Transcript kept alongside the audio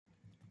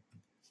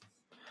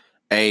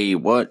Hey,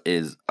 what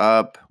is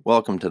up?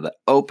 Welcome to the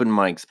Open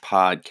Mics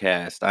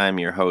podcast. I'm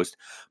your host,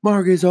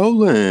 Marcus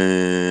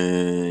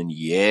Olin.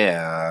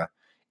 Yeah,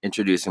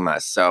 introducing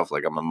myself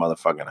like I'm a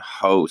motherfucking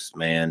host,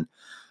 man.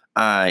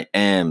 I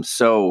am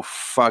so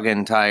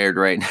fucking tired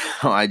right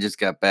now. I just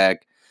got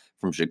back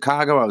from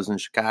Chicago. I was in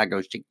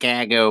Chicago,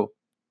 the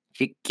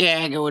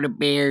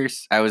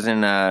Bears. I was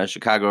in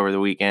Chicago over the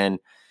weekend.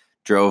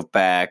 Drove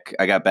back.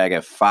 I got back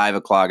at 5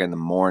 o'clock in the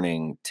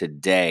morning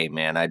today,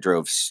 man. I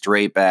drove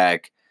straight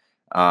back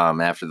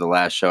after the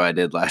last show I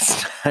did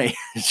last night.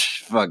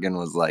 Fucking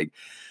was like,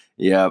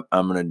 yep,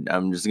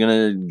 I'm just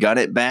gonna gut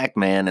it back,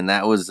 man. And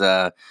that was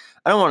I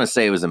don't want to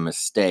say it was a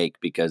mistake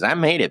because I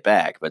made it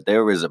back, but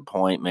there was a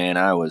point, man,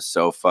 I was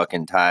so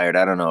fucking tired.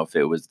 I don't know if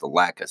it was the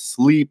lack of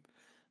sleep,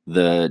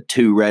 the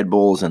 2 Red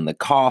Bulls and the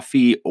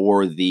coffee,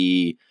 or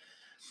the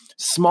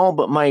small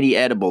but mighty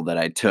edible that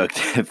I took.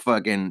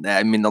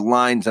 I mean, the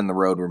lines on the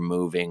road were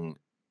moving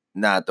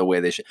not the way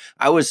they should.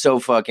 I was so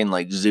fucking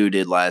like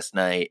zooted last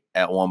night.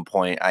 At one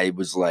point, I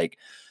was like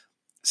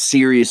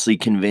seriously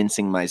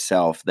convincing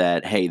myself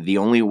that, hey, the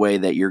only way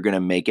that you're going to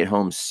make it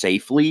home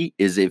safely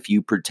is if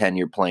you pretend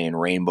you're playing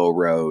Rainbow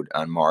Road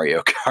on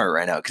Mario Kart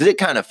right now. Because it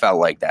kind of felt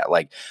like that.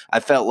 Like,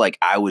 I felt like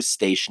I was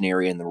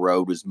stationary and the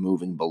road was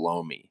moving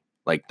below me,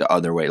 like the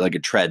other way, like a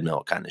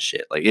treadmill kind of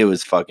shit. Like, it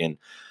was fucking.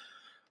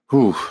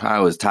 Whew,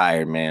 I was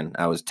tired, man.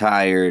 I was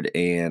tired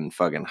and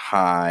fucking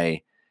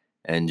high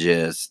and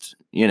just,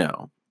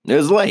 it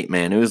was late,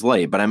 man. It was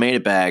late, but I made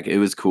it back. It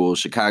was cool.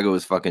 Chicago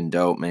was fucking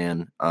dope,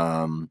 man.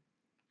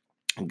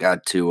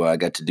 Got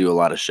to do a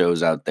lot of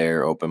shows out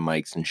there, open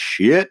mics and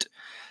shit.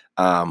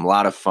 A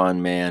lot of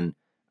fun, man.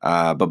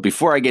 But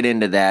before I get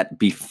into that,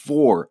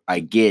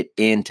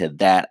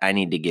 I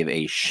need to give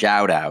a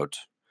shout out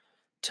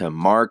to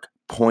Mark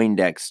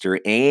Poindexter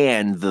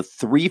and the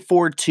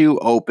 342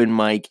 open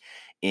mic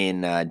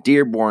in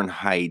Dearborn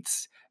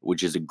Heights,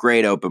 which is a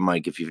great open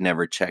mic if you've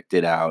never checked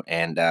it out.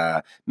 And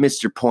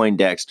Mr.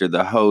 Poindexter,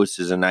 the host,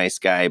 is a nice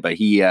guy, but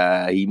he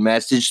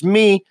messaged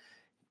me.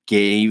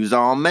 He was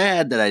all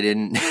mad that I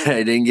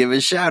didn't give a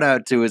shout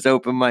out to his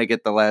open mic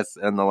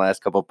on the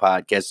last couple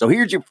podcasts. So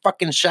here's your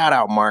fucking shout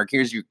out, Mark.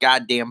 Here's your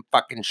goddamn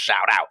fucking shout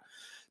out.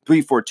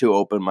 342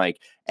 open mic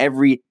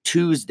every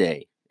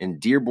Tuesday in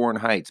Dearborn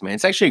Heights, man.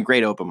 It's actually a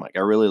great open mic. I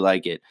really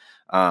like it.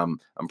 I'm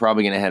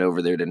probably going to head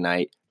over there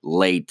tonight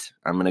late.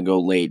 I'm going to go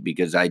late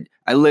because I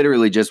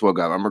literally just woke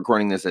up. I'm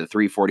recording this at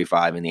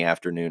 3:45 in the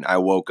afternoon. I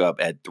woke up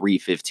at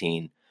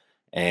 3:15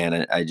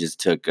 and I just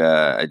took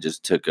a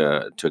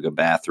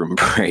bathroom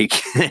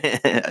break.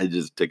 I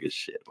just took a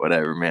shit.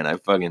 Whatever, man.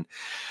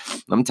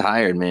 I'm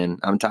tired, man.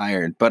 I'm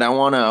tired. But I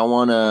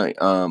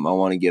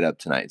wanna get up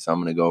tonight. So I'm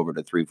gonna go over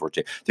to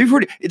 340.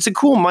 340. It's a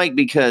cool mic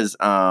because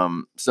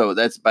so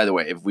that's, by the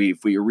way, if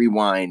we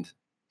rewind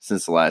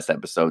since the last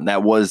episode,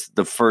 that was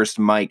the first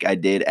mic I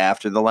did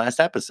after the last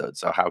episode.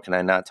 So how can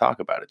I not talk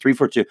about it?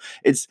 342.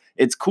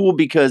 It's cool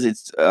because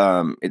it's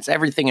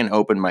everything an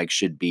open mic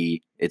should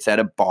be. It's at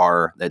a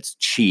bar that's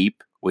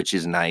cheap, which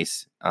is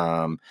nice.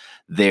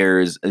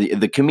 There's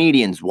the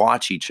comedians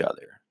watch each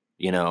other,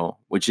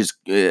 which is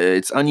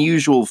it's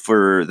unusual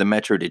for the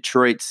Metro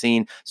Detroit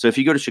scene. So if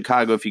you go to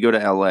Chicago, if you go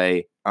to LA,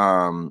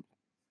 and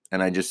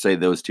I just say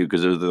those two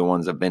because those are the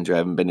ones I've been to. I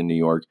haven't been to New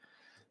York.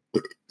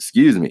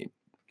 Excuse me.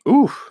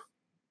 Ooh,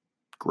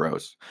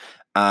 gross.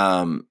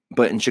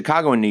 But in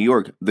Chicago and New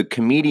York, the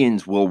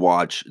comedians will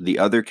watch the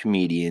other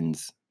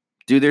comedians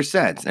do their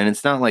sets. And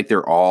it's not like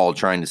they're all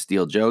trying to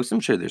steal jokes.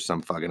 I'm sure there's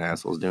some fucking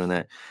assholes doing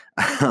that.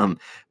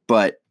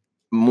 But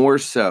more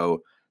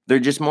so, they're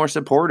just more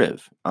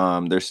supportive.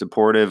 They're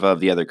supportive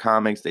of the other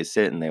comics. They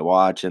sit and they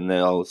watch and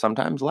they'll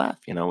sometimes laugh,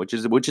 which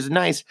is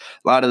nice.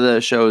 A lot of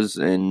the shows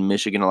in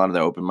Michigan, a lot of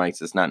the open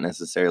mics, it's not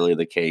necessarily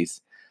the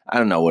case. I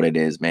don't know what it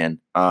is, man.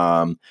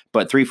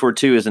 But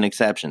 342 is an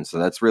exception. So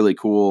that's really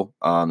cool.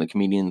 The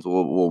comedians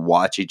will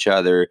watch each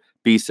other,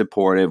 be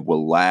supportive,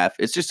 will laugh.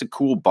 It's just a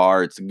cool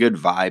bar. It's a good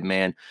vibe,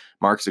 man.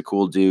 Mark's a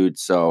cool dude.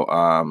 So,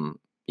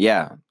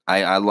 yeah,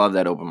 I love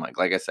that open mic.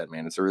 Like I said,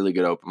 man, it's a really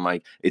good open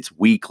mic. It's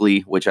weekly,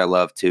 which I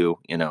love too.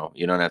 You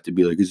don't have to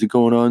be like, is it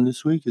going on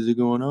this week? Is it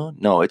going on?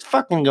 No, it's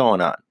fucking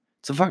going on.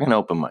 It's a fucking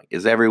open mic.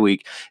 It's every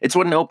week. It's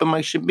what an open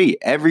mic should be.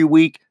 Every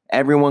week,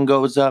 everyone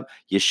goes up.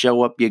 You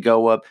show up, you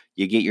go up.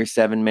 You get your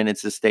 7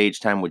 minutes of stage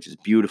time, which is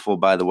beautiful,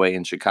 by the way.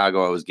 In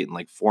Chicago, I was getting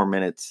like 4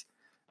 minutes.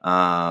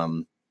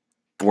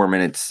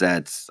 4-minute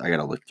sets. I got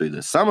to look through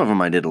this. Some of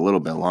them I did a little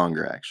bit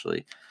longer,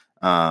 actually.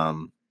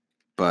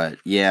 But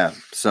yeah,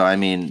 so I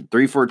mean,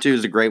 342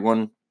 is a great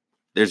one.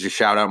 There's your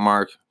shout out,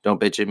 Mark.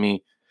 Don't bitch at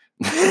me.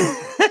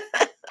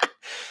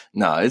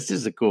 No, it's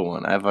just a cool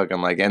one. I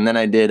fucking like it. And then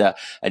I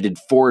did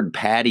Ford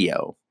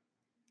Patio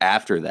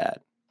after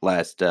that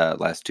last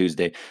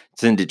Tuesday.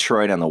 It's in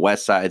Detroit on the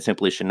west side.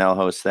 Simply Chanel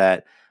hosts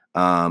that.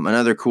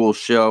 Another cool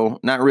show.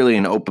 Not really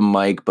an open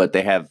mic, but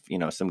they have,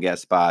 some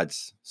guest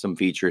spots, some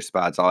feature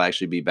spots. I'll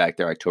actually be back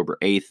there October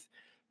 8th,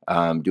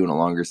 doing a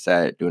longer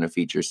set, doing a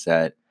feature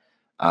set.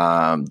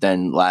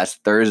 Then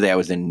last Thursday, I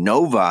was in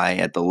Novi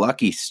at the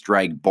Lucky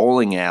Strike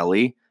Bowling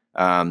Alley.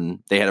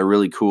 They had a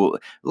really cool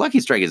Lucky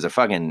Strike is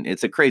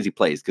it's a crazy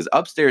place because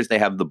upstairs they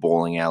have the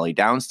bowling alley.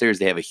 Downstairs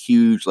they have a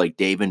huge like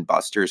Dave and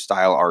Buster's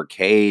style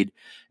arcade.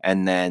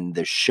 And then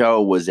the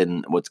show was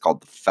in what's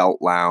called the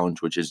Felt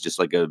Lounge, which is just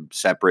like a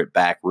separate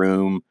back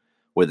room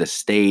with a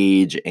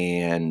stage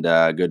and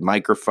good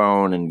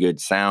microphone and good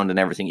sound and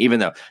everything, even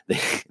though they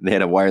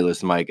had a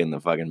wireless mic and the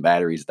fucking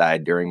batteries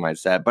died during my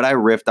set. But I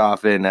riffed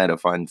off it and had a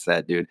fun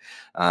set, dude.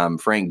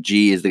 Frank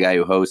G is the guy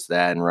who hosts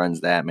that and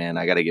runs that, man.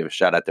 I got to give a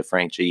shout out to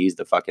Frank G. He's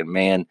the fucking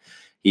man.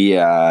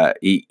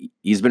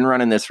 He's been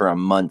running this for a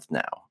month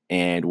now.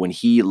 And when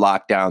he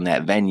locked down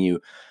that venue,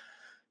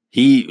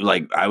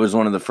 I was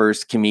one of the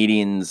first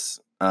comedians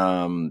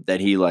that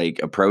he like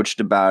approached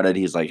about it.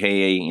 He's like,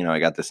 hey, I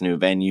got this new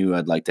venue.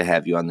 I'd like to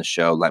have you on the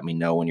show. Let me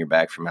know when you're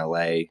back from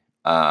LA.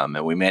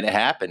 And we made it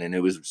happen. And it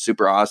was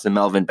super awesome.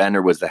 Melvin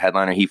Bender was the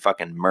headliner. He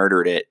fucking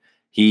murdered it.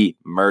 He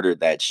murdered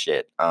that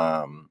shit.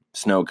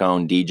 Snow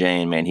Cone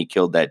DJing, man, he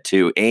killed that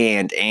too.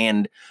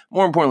 And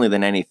more importantly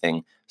than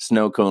anything,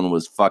 Snow Cone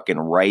was fucking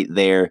right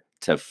there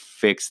to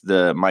fix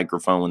the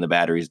microphone when the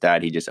batteries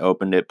died. He just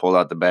opened it, pulled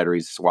out the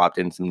batteries, swapped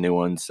in some new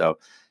ones. So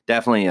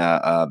definitely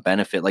a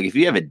benefit. Like if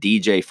you have a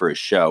DJ for a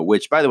show,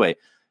 which by the way,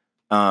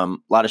 a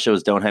lot of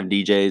shows don't have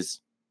DJs.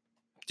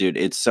 Dude,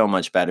 it's so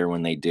much better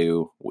when they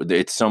do.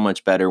 It's so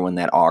much better when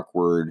that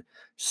awkward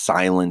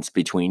silence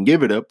between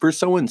give it up for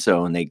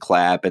so-and-so and they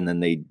clap and then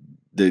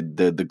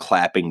the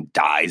clapping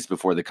dies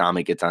before the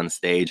comic gets on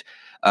stage.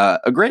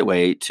 A great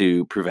way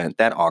to prevent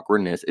that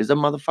awkwardness is a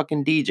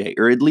motherfucking DJ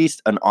or at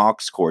least an aux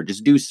cord.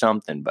 Just do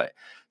something. But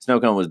Snow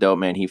Cone was dope,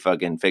 man. He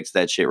fucking fixed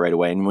that shit right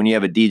away. And when you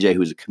have a DJ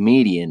who's a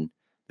comedian,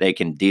 they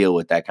can deal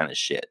with that kind of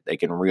shit. They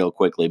can real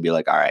quickly be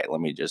like, all right,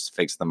 let me just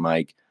fix the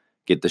mic,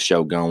 get the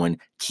show going,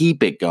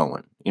 keep it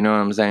going. You know what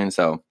I'm saying?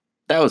 So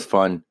that was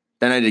fun.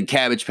 Then I did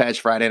Cabbage Patch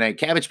Friday night.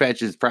 Cabbage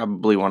Patch is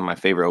probably one of my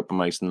favorite open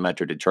mics in the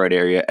Metro Detroit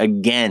area.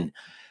 Again,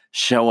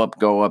 show up,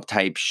 go up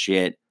type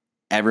shit.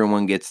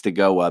 Everyone gets to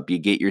go up. You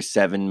get your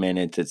 7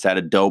 minutes. It's at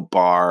a dope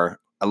bar.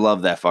 I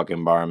love that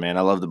fucking bar, man.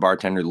 I love the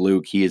bartender,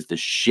 Luke. He is the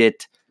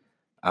shit.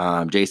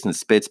 Jason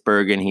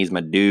Spitzbergen, he's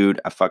my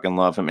dude. I fucking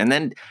love him. And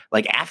then,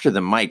 like, after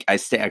the mic, I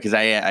stay because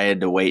I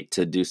had to wait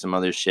to do some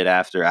other shit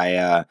after.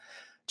 I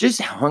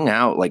just hung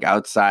out, like,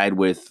 outside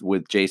with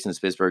Jason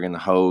Spitzbergen, the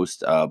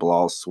host,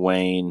 Bilal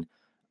Swain,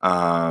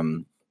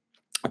 John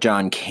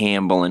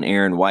Campbell, and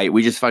Aaron White.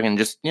 We just fucking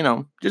just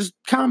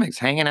comics,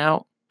 hanging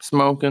out,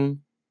 smoking,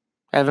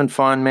 having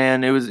fun,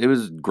 man. It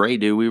was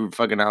great, dude. We were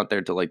fucking out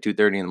there till like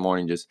 2:30 in the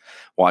morning, just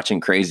watching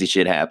crazy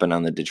shit happen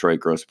on the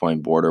Detroit-Grosse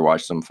Pointe border.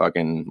 Watch some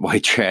fucking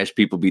white trash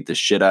people beat the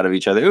shit out of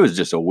each other. It was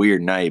just a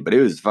weird night, but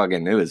it was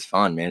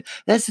fun, man.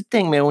 That's the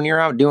thing, man. When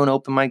you're out doing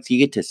open mics, you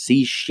get to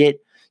see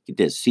shit. You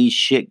get to see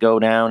shit go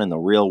down in the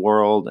real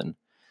world, and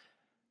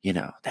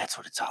that's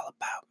what it's all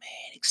about,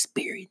 man.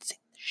 Experiencing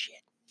the shit.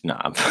 No,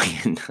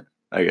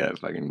 I gotta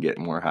fucking get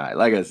more high.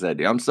 Like I said,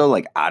 dude, I'm so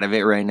like out of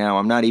it right now.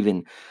 I'm not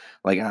even.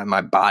 Like my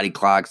body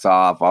clock's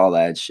off, all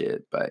that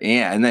shit. But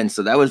yeah, and then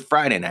so that was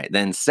Friday night.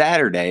 Then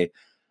Saturday,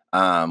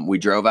 we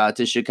drove out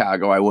to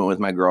Chicago. I went with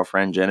my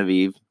girlfriend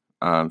Genevieve.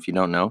 If you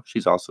don't know,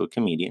 she's also a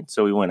comedian.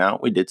 So we went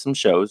out. We did some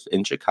shows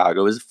in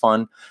Chicago. It was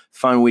a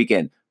fun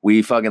weekend.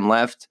 We fucking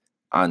left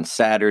on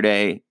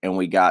Saturday and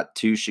we got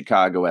to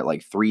Chicago at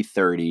like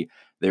 3:30.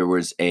 There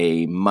was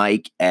a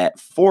mic at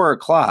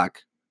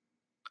 4:00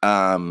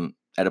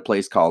 at a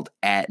place called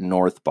At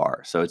North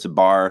Bar. So it's a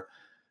bar.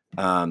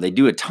 They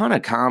do a ton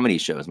of comedy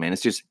shows, man.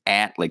 It's just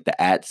at like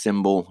the at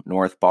symbol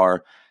North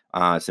Bar.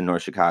 It's in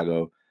North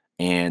Chicago,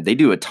 and they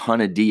do a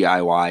ton of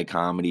DIY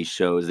comedy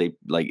shows. They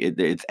like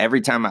it's every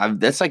time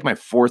that's like my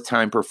 4th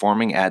time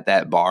performing at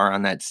that bar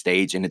on that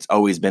stage, and it's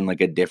always been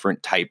like a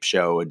different type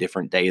show, a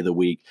different day of the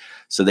week.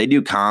 So they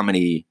do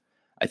comedy.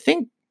 I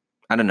think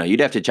I don't know.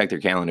 You'd have to check their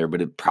calendar,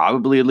 but it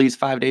probably at least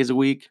 5 days a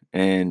week,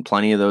 and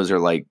plenty of those are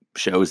like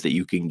shows that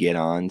you can get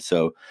on.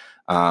 So.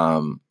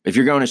 If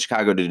you're going to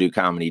Chicago to do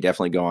comedy,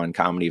 definitely go on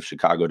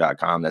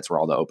comedyofchicago.com. That's where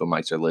all the open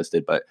mics are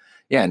listed. But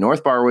yeah,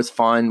 North Bar was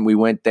fun. We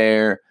went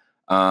there.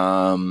 They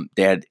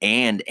had,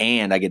 and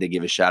I get to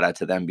give a shout out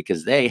to them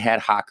because they had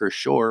Hocker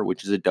Shore,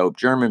 which is a dope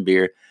German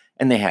beer.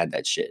 And they had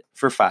that shit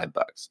for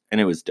 $5 and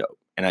it was dope.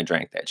 And I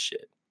drank that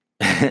shit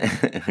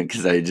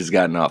because I had just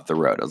gotten off the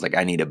road. I was like,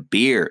 I need a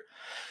beer.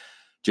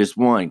 Just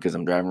one because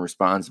I'm driving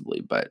responsibly.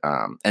 But,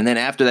 and then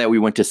after that, we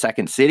went to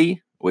Second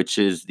City, which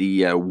is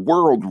the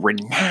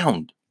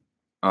world-renowned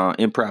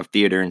improv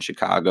theater in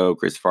Chicago.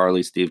 Chris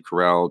Farley, Steve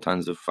Carell,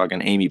 tons of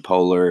fucking Amy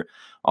Poehler,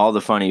 all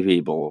the funny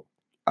people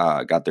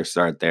got their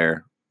start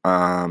there.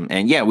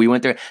 And yeah, we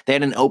went there. They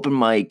had an open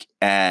mic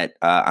at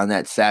on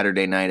that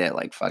Saturday night at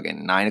like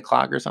fucking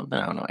 9:00 or something.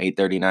 I don't know,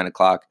 8:30,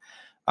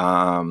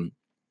 9:00.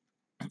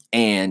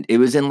 And it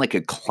was in like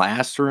a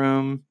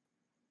classroom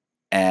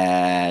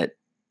at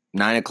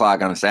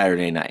 9:00 on a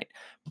Saturday night.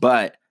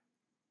 But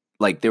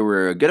like there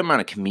were a good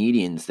amount of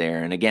comedians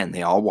there. And again,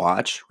 they all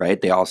watch,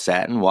 right? They all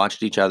sat and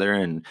watched each other.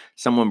 And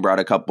someone brought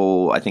a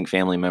couple, I think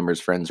family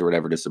members, friends or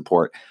whatever to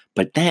support.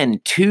 But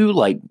then 2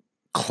 like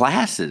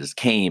classes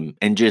came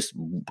and just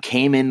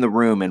came in the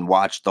room and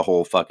watched the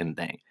whole fucking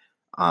thing.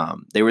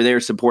 They were there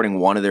supporting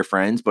one of their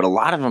friends, but a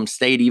lot of them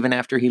stayed even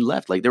after he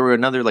left. Like there were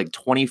another like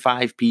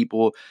 25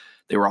 people.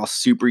 They were all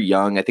super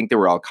young. I think they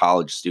were all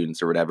college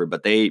students or whatever,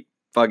 but they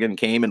fucking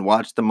came and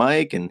watched the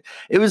mic. And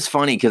it was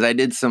funny because I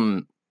did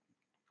some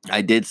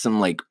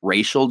like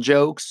racial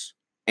jokes,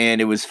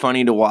 and it was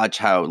funny to watch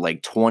how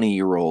like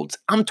 20-year-olds,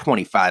 I'm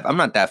 25, I'm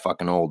not that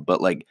fucking old,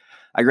 but like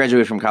I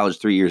graduated from college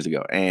 3 years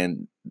ago,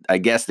 and I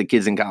guess the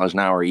kids in college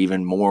now are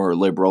even more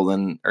liberal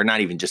than, or not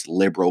even just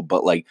liberal,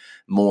 but like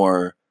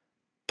more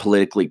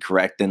politically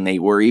correct than they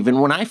were even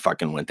when I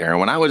fucking went there. And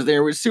when I was there,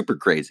 it was super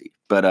crazy.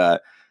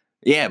 But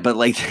yeah, but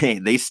like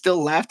they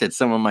still laughed at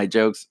some of my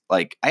jokes.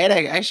 Like I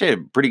actually had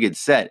a pretty good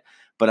set,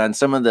 but on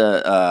some of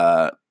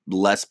the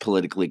less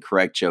politically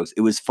correct jokes,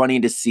 it was funny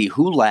to see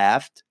who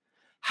laughed,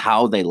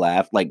 how they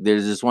laughed. Like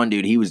there's this one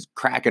dude, he was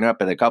cracking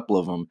up at a couple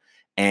of them,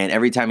 and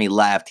every time he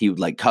laughed, he would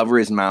like cover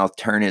his mouth,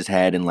 turn his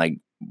head, and like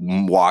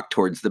walk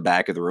towards the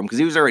back of the room because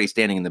he was already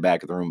standing in the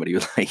back of the room. But he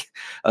was like,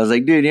 I was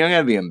like, dude, you don't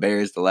gotta be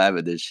embarrassed to laugh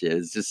at this shit.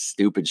 It's just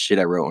stupid shit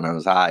I wrote when I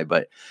was high.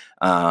 But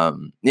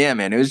yeah,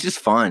 man, it was just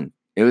fun.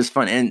 It was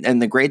fun.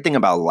 And the great thing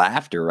about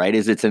laughter, right,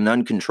 is it's an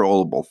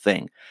uncontrollable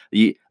thing.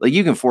 You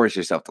can force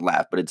yourself to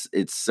laugh, but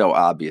it's so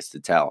obvious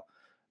to tell.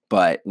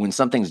 But when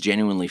something's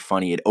genuinely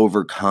funny, it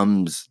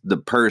overcomes the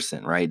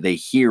person, right? They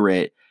hear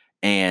it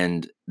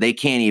and they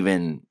can't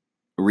even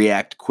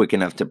react quick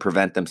enough to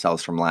prevent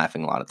themselves from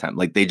laughing a lot of time.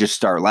 Like they just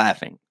start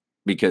laughing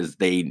because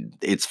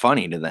it's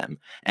funny to them.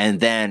 And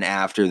then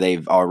after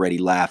they've already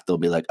laughed, they'll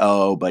be like,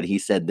 oh, but he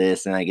said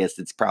this and I guess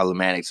it's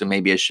problematic. So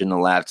maybe I shouldn't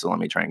have laughed. So let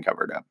me try and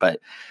cover it up. But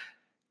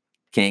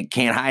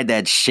can't hide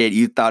that shit.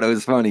 You thought it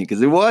was funny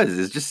because it was.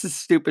 It's just a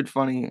stupid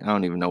funny. I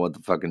don't even know what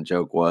the fucking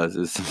joke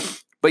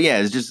was. But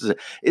yeah, it's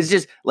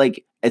just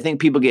like I think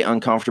people get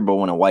uncomfortable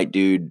when a white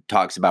dude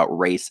talks about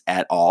race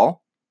at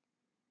all.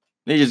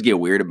 They just get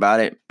weird about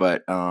it,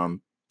 but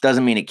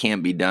doesn't mean it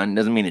can't be done.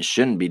 Doesn't mean it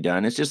shouldn't be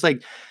done. It's just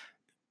like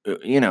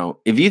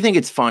if you think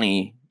it's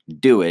funny,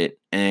 do it,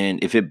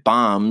 and if it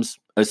bombs,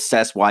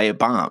 assess why it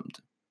bombed.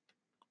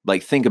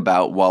 Like think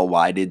about, well,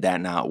 why did that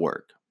not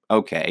work?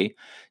 Okay.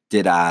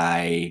 Did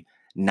I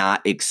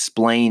not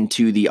explain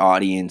to the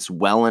audience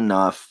well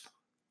enough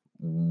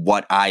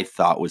what I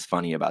thought was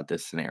funny about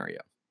this scenario?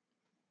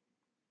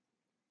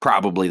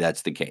 Probably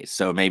that's the case.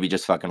 So maybe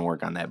just fucking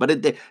work on that.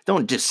 But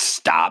don't just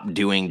stop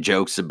doing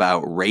jokes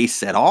about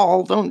race at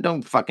all.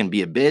 Don't fucking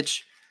be a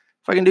bitch.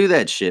 Fucking do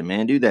that shit,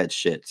 man. Do that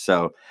shit.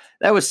 So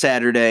that was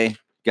Saturday.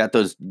 Got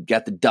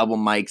the double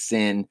mics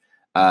in.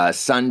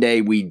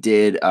 Sunday we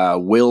did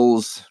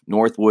Will's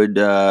Northwood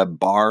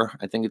bar,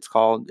 I think it's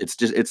called.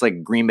 It's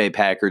like Green Bay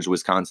Packers,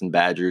 Wisconsin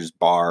Badgers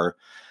bar.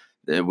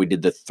 We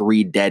did the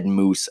 3 Dead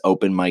Moose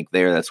open mic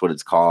there. That's what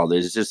it's called.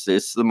 It's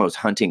the most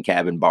hunting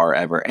cabin bar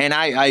ever. And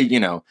I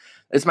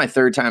it's my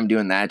 3rd time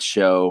doing that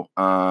show.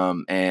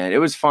 And it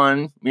was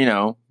fun.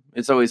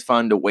 It's always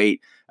fun to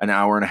wait an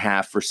hour and a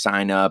half for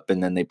sign up.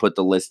 And then they put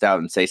the list out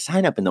and say,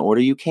 sign up in the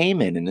order you came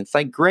in. And it's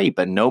like, great,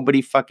 but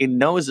nobody fucking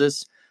knows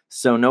us.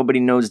 So nobody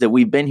knows that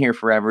we've been here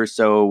forever.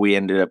 So we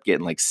ended up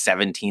getting like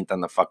 17th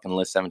on the fucking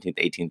list, 17th,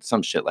 18th,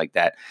 some shit like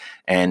that.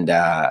 And,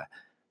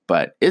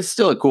 but it's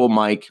still a cool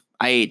mic.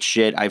 I ate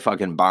shit. I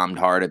fucking bombed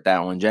hard at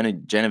that one.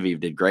 Genevieve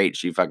did great.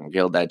 She fucking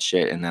killed that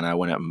shit. And then I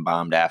went up and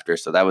bombed after.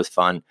 So that was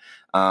fun.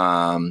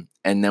 And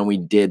then we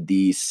did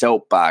the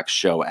Soapbox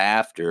show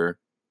after,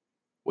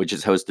 which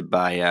is hosted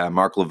by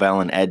Mark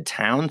Lavelle and Ed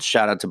Towns.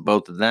 Shout out to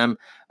both of them.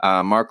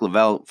 Mark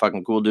Lavelle,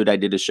 fucking cool dude. I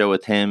did a show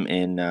with him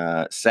in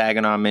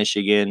Saginaw,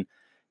 Michigan.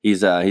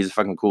 He's a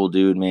fucking cool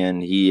dude, man.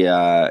 He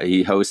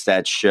hosts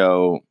that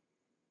show.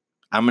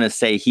 I'm going to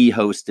say he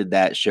hosted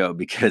that show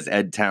because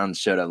Ed Towns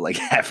showed up like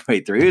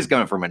halfway through. He was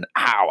coming from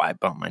I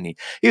bumped my knee.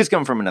 He was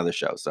coming from another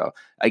show. So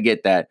I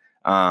get that.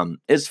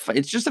 It's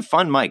just a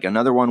fun mic.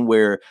 Another one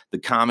where the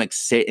comics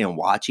sit and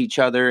watch each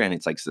other and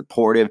it's like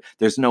supportive.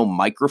 There's no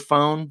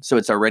microphone. So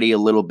it's already a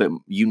little bit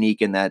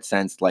unique in that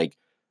sense. Like,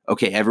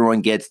 okay,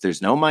 everyone gets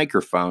there's no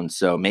microphone.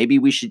 So maybe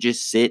we should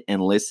just sit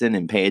and listen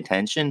and pay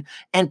attention,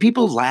 and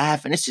people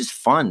laugh and it's just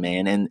fun,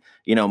 man. And,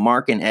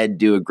 Mark and Ed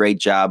do a great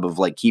job of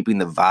like keeping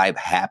the vibe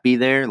happy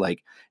there.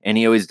 Like, and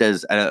he always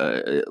does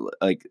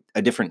like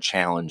a different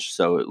challenge.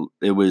 So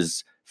it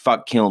was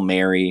fuck, kill,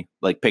 marry,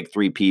 like pick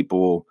 3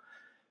 people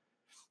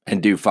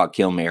and do fuck,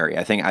 kill, marry.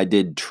 I think I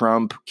did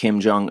Trump, Kim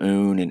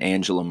Jong-un, and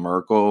Angela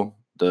Merkel,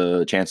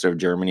 the Chancellor of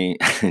Germany,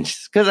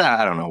 just because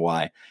I don't know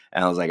why.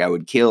 And I was like, I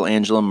would kill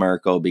Angela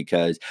Merkel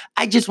because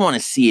I just want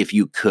to see if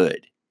you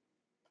could.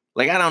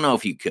 Like, I don't know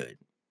if you could.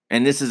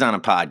 And this is on a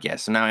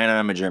podcast. So now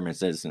I'm a German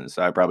citizen,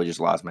 so I probably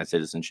just lost my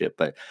citizenship.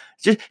 But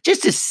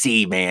just to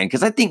see, man,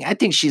 because I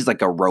think she's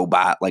like a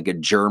robot, like a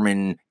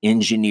German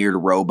engineered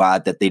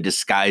robot that they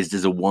disguised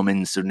as a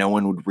woman, so no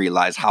one would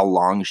realize how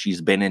long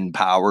she's been in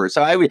power.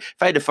 So if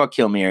I had to fuck,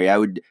 kill, marry, I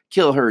would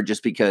kill her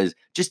just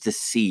to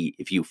see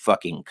if you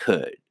fucking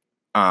could.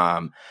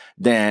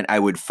 Then I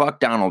would fuck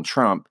Donald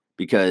Trump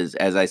because,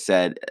 as I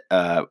said,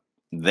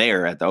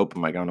 there at the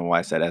open mic. I don't know why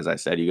I said as I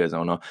said. You guys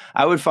don't know.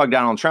 I would fuck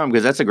Donald Trump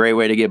because that's a great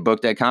way to get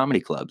booked at comedy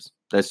clubs.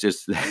 That's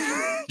just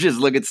just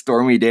look at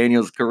Stormy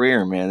Daniels'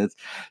 career, man.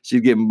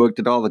 She's getting booked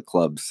at all the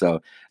clubs.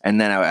 So,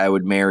 and then I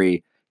would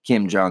marry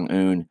Kim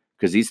Jong-un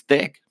because he's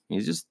thick.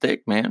 He's just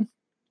thick, man.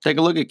 Take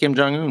a look at Kim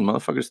Jong-un.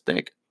 Motherfucker's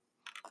thick.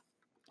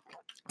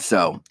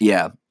 So,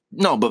 yeah.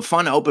 No, but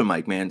fun open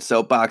mic, man.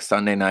 Soapbox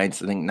Sunday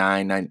nights, I think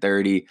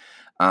 9:30.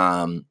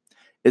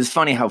 It's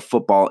funny how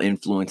football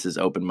influences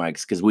open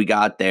mics because we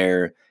got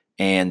there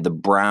and the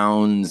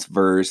Browns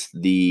versus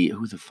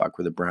who the fuck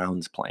were the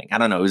Browns playing? I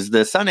don't know. It was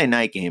the Sunday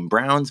night game.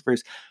 Browns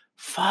versus,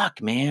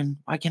 fuck, man.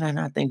 Why can I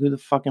not think who the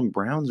fucking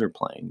Browns are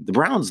playing? The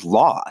Browns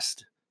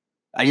lost.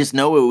 I just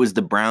know it was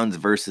the Browns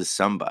versus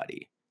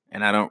somebody.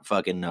 And I don't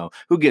fucking know.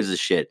 Who gives a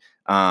shit?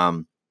 We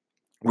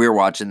were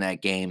watching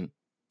that game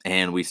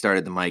and we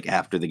started the mic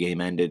after the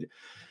game ended.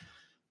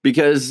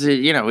 Because,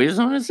 we just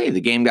want to say the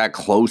game got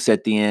close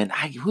at the end.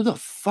 Who the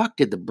fuck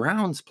did the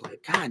Browns play?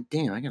 God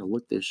damn, I got to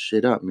look this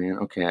shit up, man.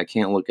 Okay, I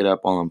can't look it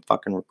up while I'm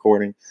fucking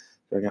recording.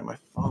 So I got my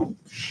phone.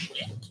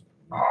 Shit.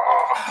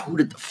 Oh, who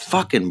did the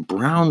fucking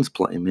Browns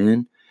play,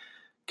 man?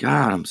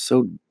 God, I'm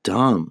so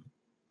dumb.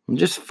 I'm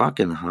just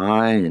fucking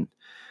high and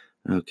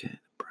okay,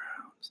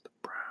 the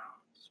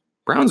Browns.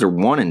 Browns are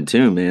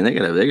 1-2, man. They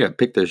gotta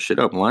pick their shit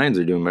up. Lions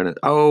are doing better.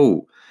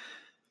 Oh.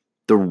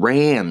 The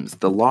Rams,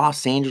 the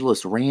Los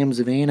Angeles Rams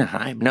of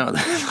Anaheim. No,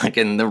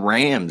 fucking the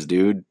Rams,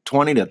 dude.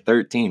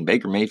 20-13.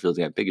 Baker Mayfield's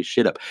got big as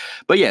shit up.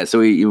 But yeah,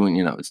 so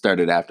it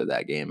started after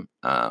that game.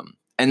 And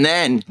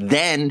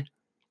then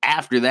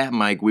after that,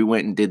 Mike, we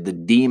went and did the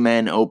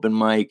D-Men open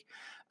mic.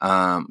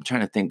 I'm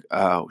trying to think.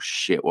 Oh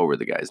shit, what were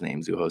the guys'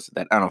 names who hosted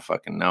that? I don't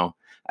fucking know.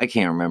 I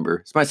can't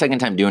remember. It's my second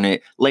time doing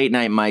it. Late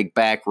night mic,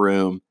 back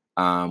room.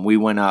 We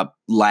went up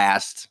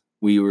last.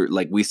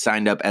 We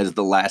signed up as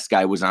the last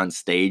guy was on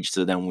stage.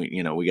 So then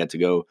we got to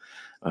go,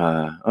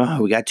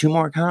 we got 2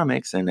 more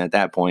comics. And at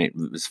that point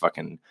it was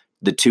fucking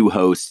the 2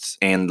 hosts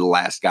and the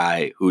last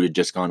guy who had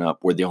just gone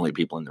up were the only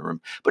people in the room,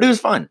 but it was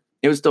fun.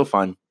 It was still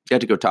fun. Got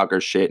to go talk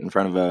our shit in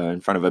front of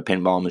a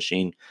pinball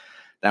machine.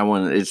 That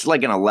one, it's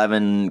like an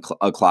 11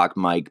 o'clock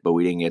mic, but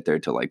we didn't get there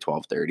till like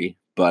 12:30.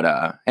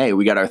 But, hey,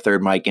 we got our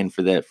 3rd mic in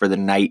for the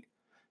night.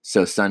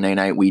 So Sunday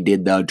night we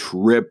did the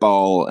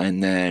triple,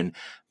 and then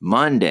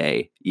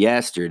Monday,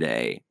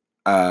 yesterday,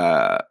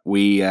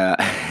 we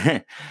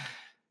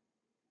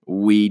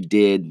we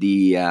did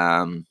the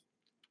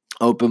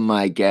open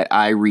mic at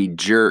I Read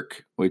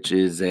Jerk, which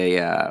is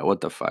a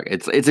what the fuck?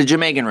 It's a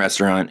Jamaican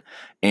restaurant,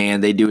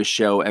 and they do a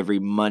show every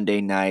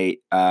Monday night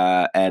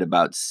at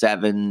about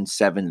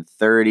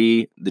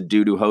 7:30. The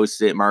dude who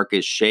hosts it,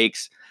 Marcus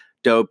Shakes,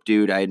 dope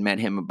dude. I had met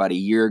him about a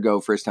year ago.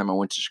 First time I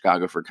went to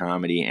Chicago for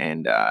comedy,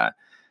 and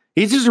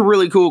he's just a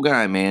really cool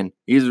guy, man.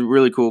 He's a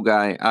really cool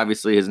guy.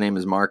 Obviously, his name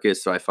is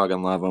Marcus, so I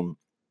fucking love him.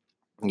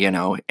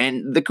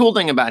 And the cool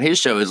thing about his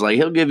show is like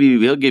he'll give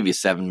you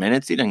 7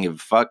 minutes. He doesn't give a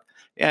fuck.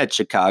 Yeah, it's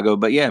Chicago,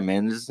 but yeah,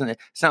 man, it's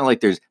not like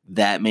there's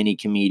that many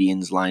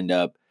comedians lined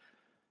up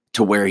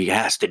to where he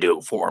has to do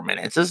 4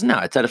 minutes. It's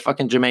at a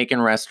fucking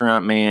Jamaican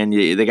restaurant, man.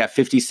 They got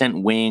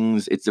 50-cent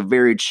wings. It's a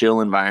very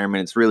chill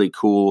environment. It's really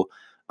cool.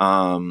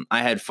 I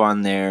had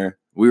fun there.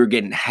 We were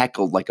getting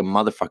heckled like a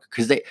motherfucker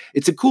because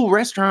it's a cool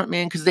restaurant,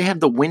 man, because they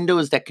have the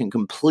windows that can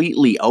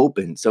completely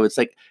open. So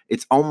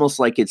it's almost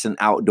like it's an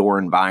outdoor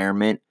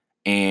environment.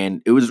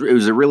 And it was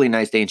a really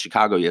nice day in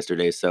Chicago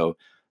yesterday. So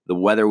the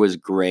weather was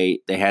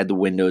great. They had the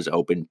windows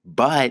open,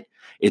 but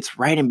it's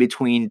right in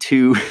between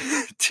two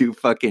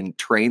fucking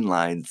train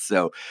lines.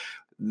 So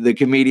the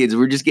comedians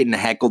were just getting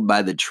heckled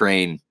by the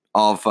train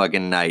all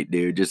fucking night,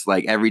 dude. Just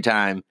like every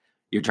time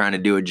you're trying to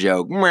do a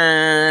joke,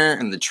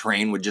 and the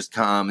train would just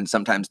come, and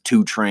sometimes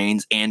 2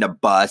 trains and a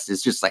bus.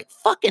 It's just like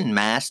fucking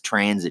mass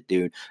transit,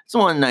 dude. It's the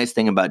one nice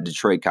thing about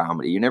Detroit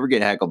comedy. You never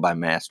get heckled by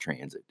mass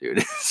transit, dude.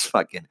 It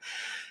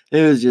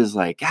was just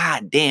like,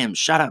 God damn,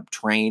 shut up,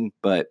 train.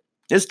 But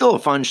it's still a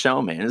fun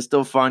show, man. It's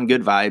still fun,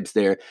 good vibes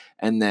there.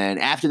 And then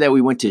after that,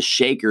 we went to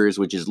Shakers,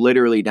 which is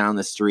literally down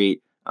the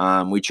street.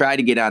 We tried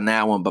to get on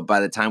that one, but by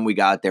the time we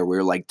got there, we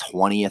were like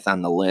 20th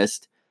on the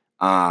list.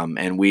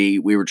 And we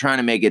were trying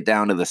to make it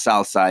down to the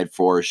South Side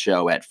for a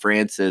show at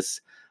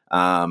Francis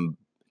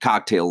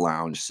Cocktail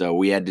Lounge. So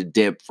we had to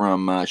dip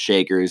from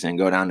Shakers and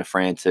go down to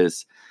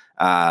Francis,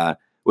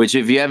 which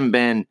if you haven't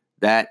been,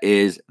 that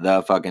is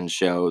the fucking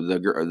show.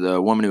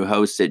 The woman who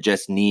hosts it,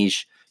 Jess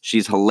Niche,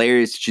 she's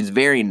hilarious. She's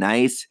very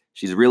nice.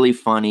 She's really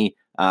funny.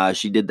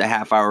 She did the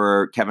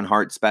half-hour Kevin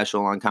Hart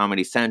special on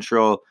Comedy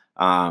Central.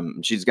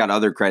 She's got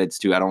other credits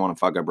too. I don't want to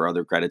fuck up her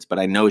other credits, but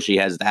I know she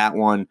has that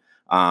one.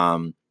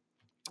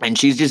 And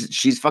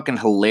she's fucking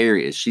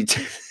hilarious.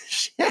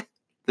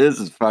 This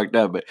is fucked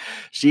up, but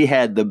she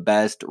had the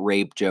best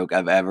rape joke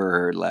I've ever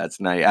heard last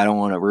night. I don't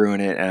want to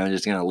ruin it, and I'm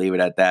just going to leave it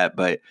at that.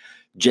 But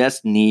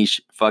Jess Niche,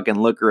 fucking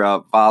look her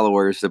up, follow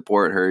her,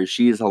 support her.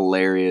 She's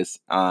hilarious.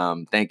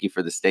 Thank you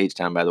for the stage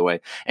time, by the way.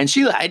 And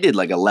I did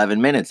like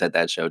 11 minutes at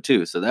that show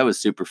too, so that was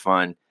super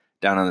fun.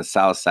 down on the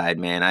south side,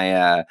 man.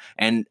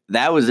 And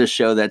that was a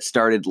show that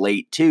started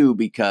late too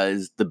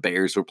because the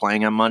Bears were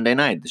playing on Monday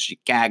night. The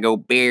Chicago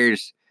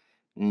Bears.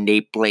 And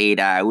they played,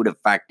 who the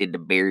fuck did the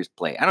Bears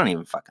play? I don't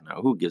even fucking know.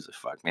 Who gives a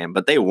fuck, man?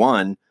 But they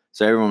won,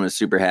 so everyone was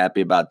super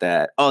happy about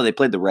that. Oh, they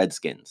played the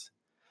Redskins.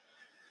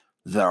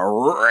 The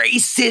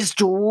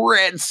racist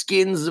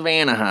Redskins of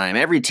Anaheim.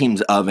 Every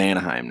team's of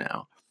Anaheim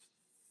now.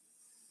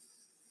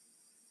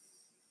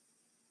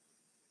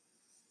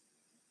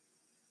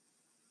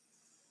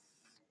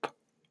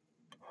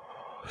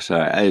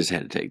 Sorry, I just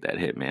had to take that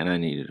hit, man. I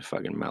needed to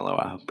fucking mellow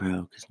out,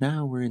 bro, because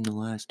now we're in the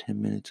last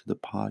 10 minutes of the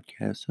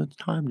podcast, so it's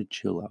time to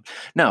chill out.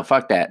 No,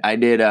 fuck that. I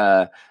did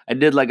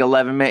like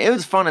 11 minutes. It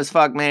was fun as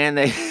fuck, man.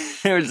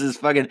 There was this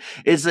fucking,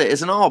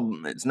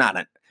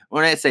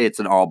 when I say it's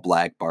an all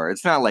black bar,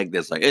 it's not like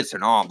this, like it's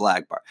an all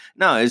black bar.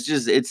 No, it's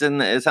just, it's on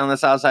the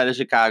south side of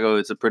Chicago.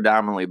 It's a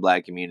predominantly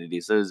black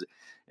community. So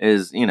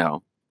it's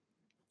a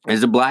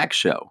black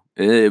show.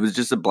 It was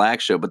just a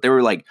black show, but there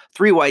were like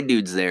 3 white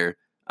dudes there.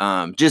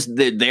 Just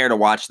there to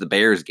watch the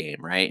Bears game,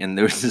 right? And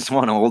there was this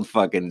one old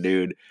fucking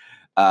dude,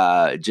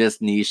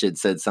 just Niche had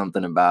said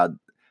something about,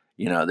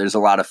 there's a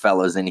lot of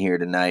fellas in here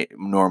tonight.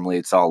 Normally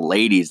it's all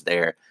ladies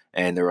there,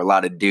 and there were a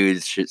lot of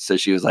dudes. So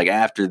she was like,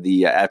 after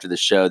the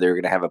show, they were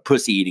going to have a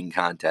pussy eating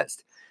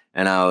contest.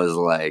 And I was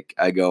like,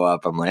 I go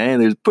up, I'm like, hey,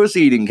 there's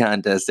pussy eating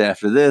contest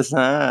after this,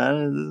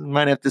 huh?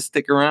 Might have to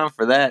stick around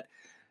for that.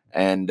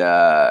 And,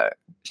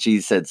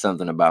 she said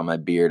something about my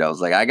beard. I was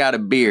like, I got a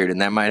beard,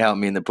 and that might help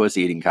me in the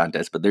pussy eating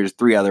contest. But there's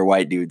 3 other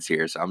white dudes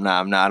here, so I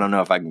don't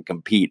know if I can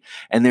compete.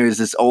 And there's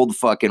this old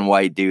fucking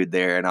white dude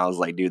there, and I was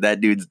like, dude,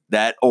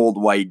 that old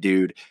white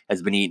dude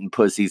has been eating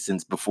pussy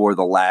since before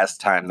the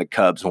last time the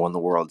Cubs won the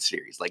World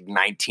Series, like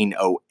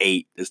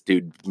 1908. This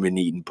dude's been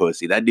eating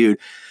pussy. That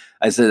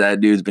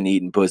dude's been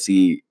eating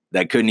pussy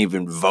that couldn't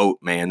even vote,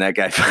 man. That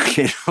guy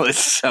fucking was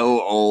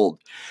so old.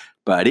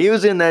 But he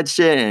was in that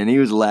shit and he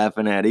was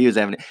laughing at it. He was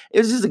having it. It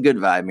was just a good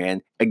vibe,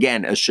 man.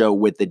 Again, a show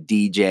with the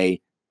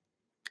DJ.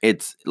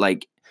 It's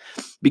like,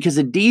 because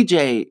a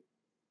DJ,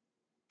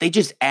 they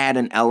just add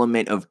an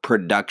element of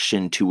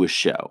production to a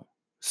show.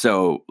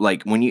 So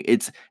like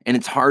it's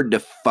hard to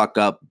fuck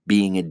up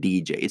being a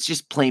DJ. It's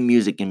just play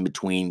music in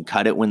between,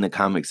 cut it when the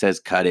comic says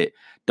cut it.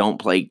 Don't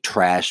play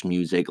trash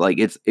music. Like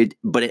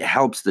but it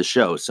helps the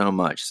show so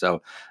much.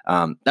 So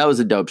that was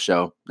a dope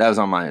show. That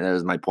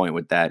was my point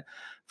with that.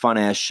 Fun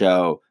ass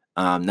show.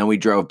 Then we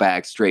drove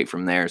back straight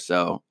from there.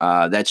 So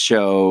that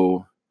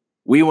show,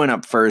 we went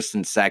up first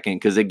and second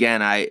because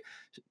again,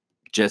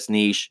 Just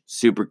Niche,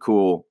 super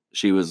cool.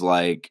 She was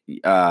like,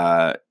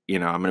 I'm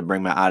gonna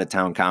bring my out of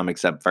town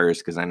comics up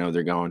first because I know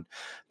they're going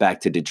back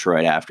to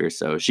Detroit after.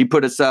 So she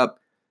put us up,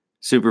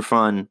 super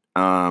fun.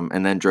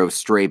 And then drove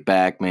straight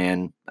back,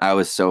 man. I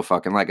was so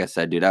fucking, like I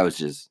said, dude, I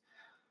was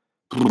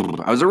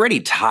already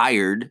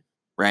tired.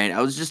 Right.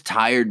 I was just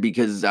tired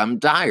because I'm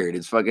tired.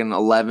 It's fucking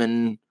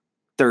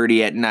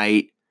 11:30 at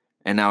night.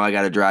 And now I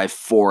got to drive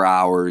 4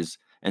 hours.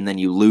 And then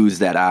you lose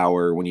that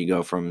hour when you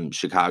go from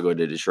Chicago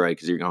to Detroit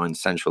because you're going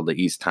central to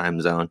east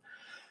time zone.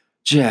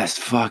 Just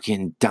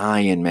fucking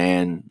dying,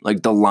 man.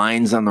 Like the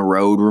lines on the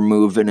road were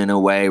moving in a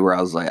way where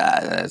I was like,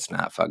 that's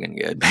not fucking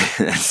good.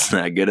 That's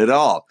not good at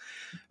all.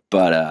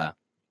 But,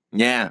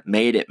 yeah,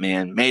 made it,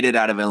 man. Made it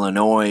out of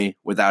Illinois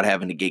without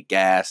having to get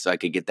gas, so I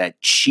could get that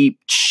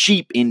cheap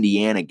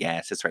Indiana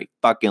gas. That's right,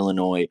 fuck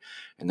Illinois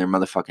and their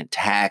motherfucking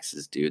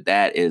taxes, dude.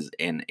 That is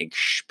an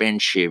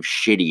expensive,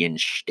 shitty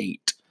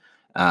state.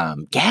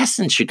 Gas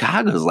in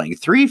Chicago is like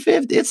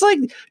 $3.50. It's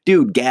like,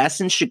 dude,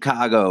 gas in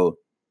Chicago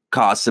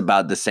costs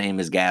about the same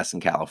as gas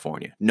in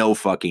California. No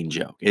fucking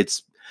joke.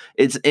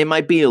 It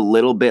might be a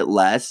little bit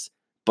less,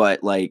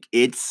 but like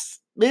it's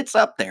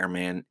up there,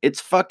 man. It's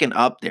fucking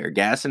up there.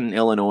 Gas in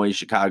Illinois,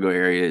 Chicago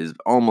area is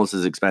almost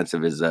as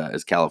expensive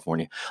as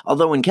California.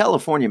 Although in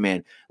California,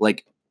 man,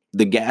 like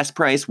the gas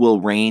price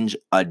will range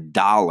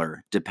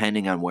 $1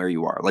 depending on where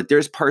you are. Like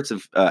there's parts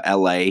of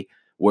LA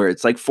where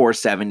it's like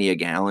 $4.70 a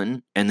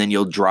gallon, and then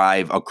you'll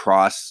drive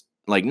across,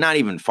 like not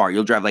even far.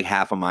 You'll drive like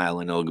half a mile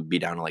and it'll be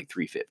down to like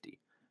 $3.50.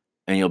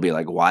 And you'll be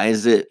like, why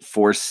is it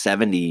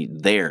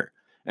 $4.70 there?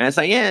 And it's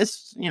like, yeah,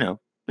 it's,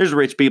 there's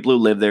rich people who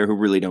live there who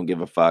really don't give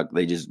a fuck.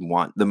 They just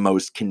want the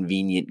most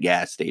convenient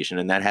gas station,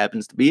 and that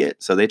happens to be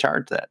it. So they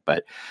charge that.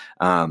 But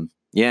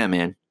yeah,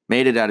 man,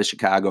 made it out of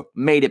Chicago,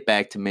 made it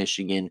back to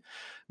Michigan,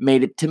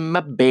 made it to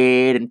my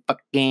bed and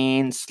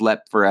fucking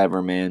slept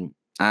forever, man.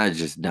 I was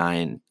just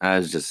dying. I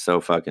was just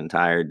so fucking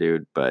tired,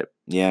 dude. But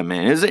yeah,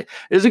 man, it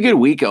was a good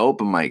week of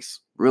open mics.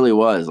 Really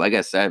was. Like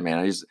I said, man,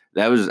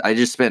 I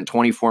just spent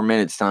 24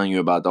 minutes telling you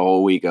about the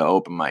whole week of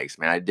open mics,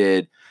 man. I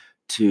did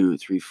 2,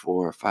 3,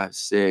 4, 5,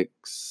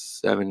 6,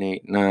 7,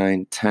 8,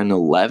 9, 10,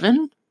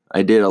 11.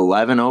 I did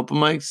 11 open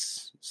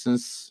mics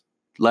since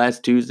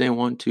last Tuesday.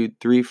 1, 2,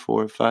 3,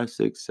 4, 5,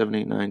 6, 7,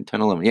 8, 9,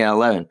 10, 11. Yeah,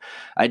 11.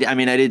 I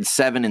did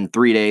 7 in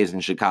 3 days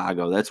in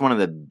Chicago. That's one of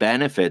the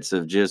benefits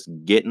of just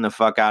getting the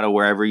fuck out of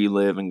wherever you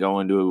live and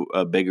going to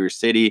a bigger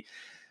city.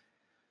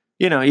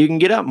 you can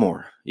get up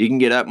more. You can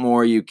get up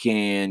more. You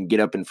can get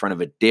up in front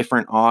of a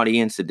different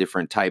audience, a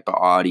different type of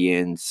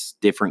audience,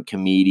 different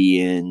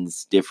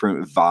comedians,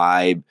 different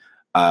vibe.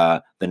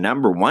 The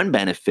number one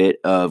benefit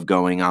of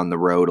going on the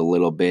road a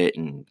little bit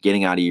and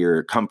getting out of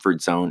your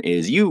comfort zone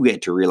is you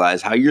get to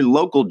realize how your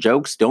local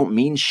jokes don't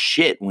mean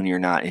shit when you're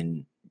not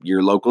in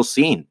your local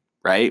scene,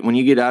 right? When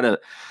you get out of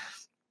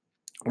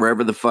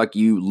wherever the fuck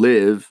you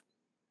live,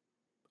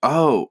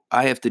 oh,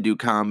 I have to do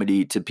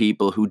comedy to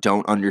people who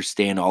don't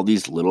understand all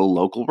these little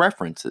local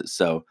references.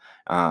 So,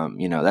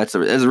 that's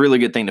a really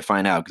good thing to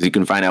find out, because you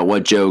can find out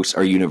what jokes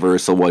are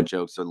universal, what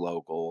jokes are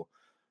local,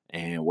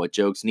 and what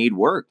jokes need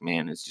work,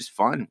 man. It's just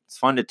fun. It's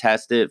fun to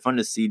test it, fun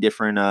to see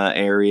different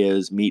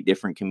areas, meet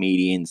different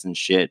comedians and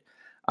shit.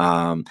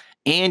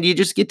 And you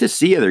just get to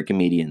see other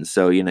comedians.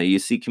 So, you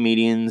see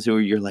comedians who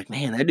you're like,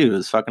 man, that dude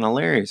was fucking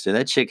hilarious. Or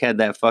that chick had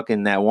that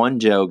one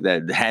joke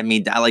that had me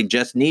die. Like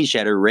Just Niche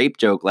had her rape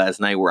joke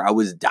last night where I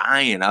was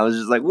dying. I was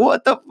just like,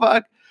 what the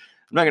fuck?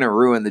 I'm not going to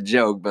ruin the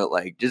joke, but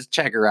like, just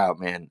check her out,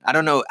 man. I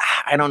don't know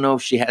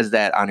if she has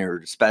that on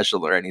her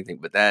special or anything,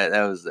 but that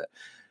was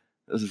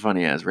a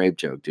funny ass rape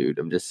joke, dude.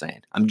 I'm just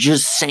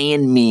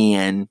saying,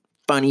 man.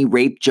 Funny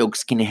rape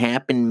jokes can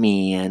happen,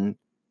 man.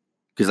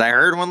 Because I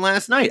heard one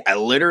last night. I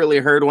literally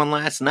heard one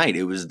last night.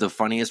 It was the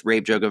funniest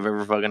rape joke I've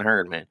ever fucking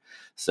heard, man.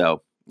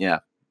 So, yeah.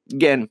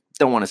 Again,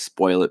 don't want to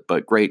spoil it,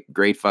 but great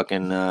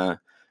fucking,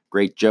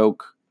 great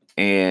joke.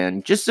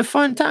 And just a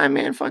fun time,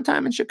 man. Fun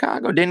time in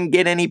Chicago. Didn't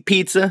get any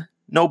pizza.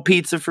 No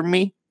pizza for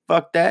me.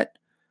 Fuck that.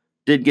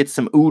 Did get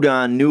some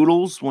udon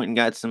noodles. Went and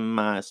got some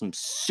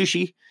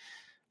sushi.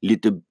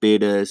 Little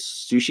bit of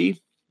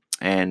sushi.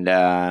 And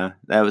that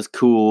was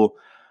cool.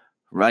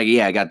 Right,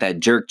 yeah, I got that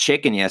jerk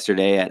chicken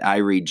yesterday at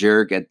Irie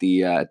Jerk at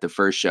the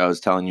first show I was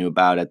telling you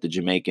about at the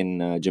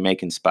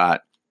Jamaican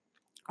spot.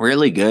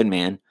 Really good,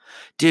 man.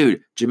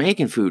 Dude,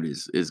 Jamaican food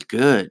is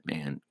good,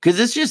 man. Cuz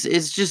it's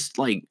just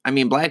like, I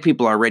mean, black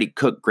people already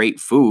cook great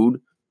food,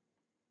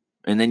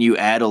 and then you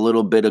add a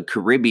little bit of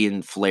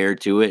Caribbean flair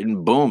to it,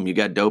 and boom, you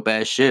got dope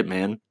ass shit,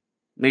 man.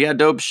 They got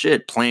dope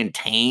shit.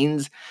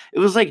 Plantains. It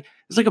was like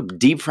a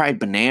deep fried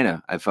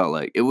banana, I felt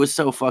like. It was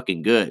so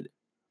fucking good.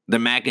 The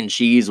mac and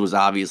cheese was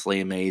obviously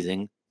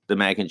amazing. The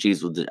mac and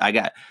cheese was. I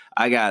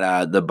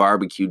got the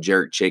barbecue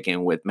jerk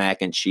chicken with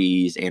mac and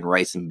cheese and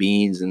rice and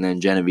beans, and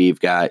then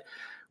Genevieve got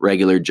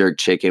regular jerk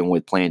chicken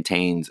with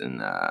plantains,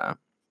 and I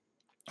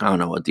don't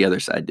know what the other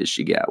side dish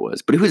she got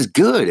was, but it was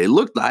good. It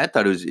looked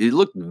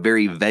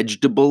very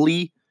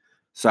vegetable-y,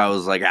 so I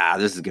was like,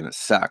 this is gonna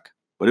suck,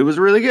 but it was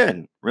really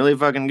good, really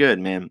fucking good,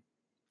 man.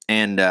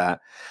 And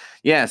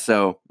yeah,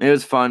 so it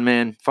was fun,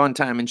 man. Fun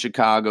time in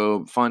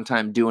Chicago. Fun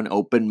time doing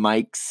open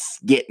mics,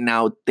 getting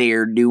out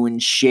there, doing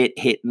shit,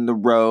 hitting the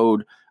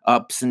road,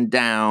 ups and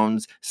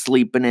downs,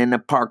 sleeping in a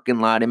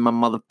parking lot in my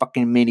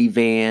motherfucking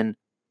minivan.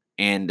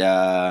 And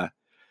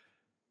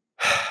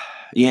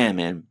yeah,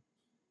 man.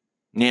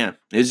 Yeah,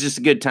 it was just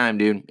a good time,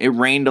 dude. It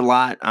rained a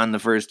lot on the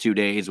first 2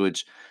 days,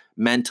 which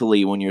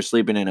mentally, when you're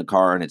sleeping in a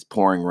car and it's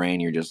pouring rain,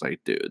 you're just like,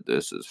 dude,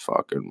 this is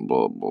fucking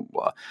blah, blah,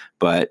 blah.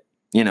 But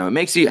I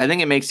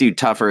think it makes you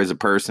tougher as a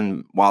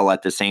person, while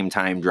at the same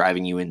time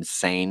driving you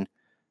insane,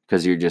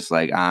 because you're just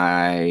like,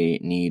 I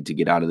need to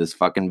get out of this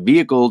fucking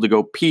vehicle to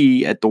go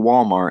pee at the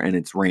Walmart and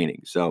it's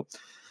raining. So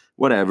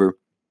whatever.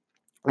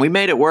 We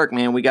made it work,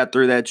 man. We got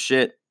through that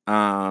shit.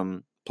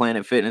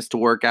 Planet Fitness to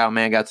work out,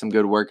 man. Got some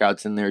good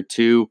workouts in there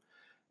too.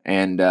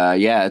 And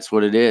yeah, it's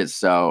what it is.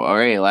 So, all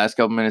right, last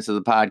couple minutes of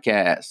the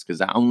podcast,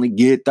 because I only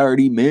get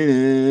 30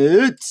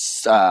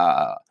 minutes.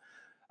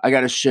 I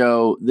got a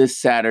show this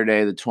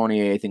Saturday, the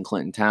 28th in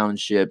Clinton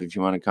Township, if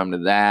you want to come to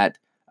that.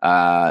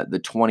 The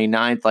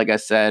 29th, like I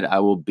said, I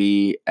will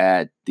be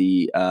at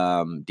the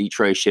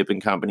Detroit Shipping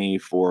Company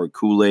for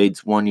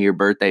Kool-Aid's 1-year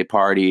birthday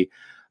party.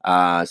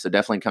 So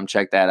definitely come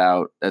check that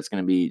out. This is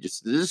going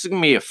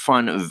to be a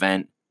fun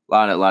event.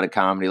 A lot of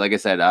comedy. Like I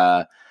said,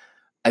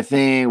 I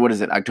think,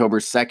 October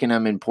 2nd,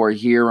 I'm in Port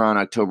Huron.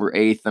 October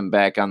 8th, I'm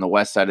back on the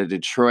west side of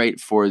Detroit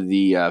for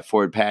the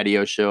Ford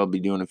Patio show. I'll be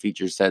doing a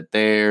feature set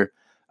there.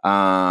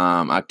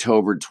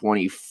 October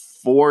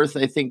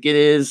 24th, I think it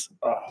is.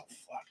 Oh,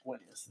 fuck, when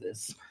is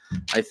this?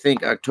 I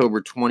think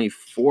October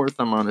 24th,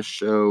 I'm on a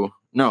show.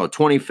 No,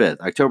 25th.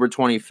 October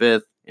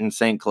 25th in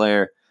St.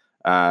 Clair.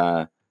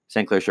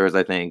 St. Clair Shores,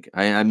 I think.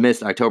 I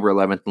missed October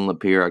 11th in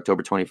Lapeer,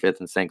 October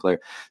 25th in St. Clair.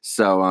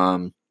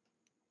 So,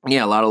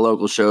 yeah, a lot of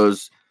local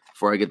shows.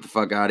 Before I get the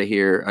fuck out of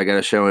here, I got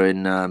a show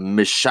in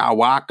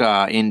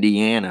Mishawaka,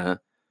 Indiana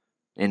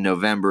in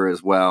November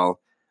as well.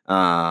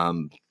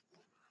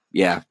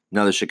 Yeah,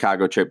 another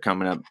Chicago trip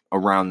coming up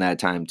around that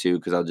time too,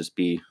 because I'll just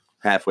be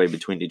halfway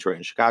between Detroit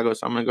and Chicago.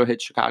 So I'm going to go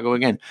hit Chicago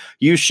again.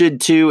 You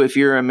should too. If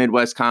you're a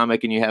Midwest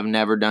comic and you have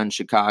never done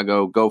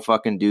Chicago, go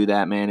fucking do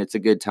that, man. It's a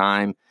good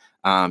time.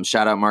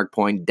 Shout out Mark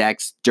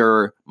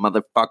Poindexter,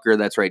 motherfucker.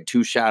 That's right.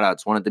 2 shout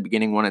outs. One at the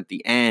beginning, one at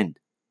the end.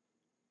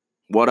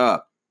 What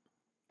up?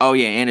 Oh,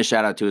 yeah, and a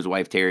shout-out to his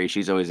wife, Terry.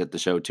 She's always at the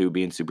show, too,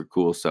 being super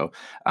cool. So,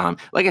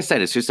 like I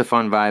said, it's just a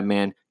fun vibe,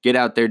 man. Get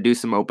out there, do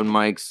some open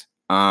mics.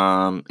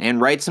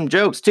 And write some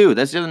jokes too.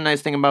 That's the other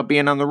nice thing about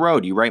being on the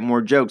road. You write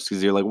more jokes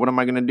because you're like, what am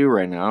I gonna do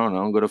right now? I don't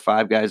know. Go to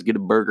Five Guys, get a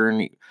burger,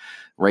 and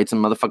write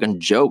some motherfucking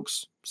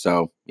jokes.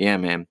 So yeah,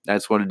 man,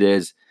 that's what it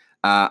is.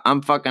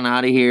 I'm fucking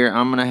out of here.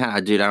 I'm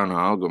gonna dude, I don't know.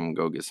 I'll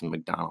go get some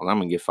McDonald's. I'm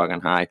gonna get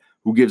fucking high.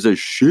 Who gives a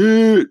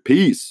shit?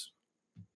 Peace.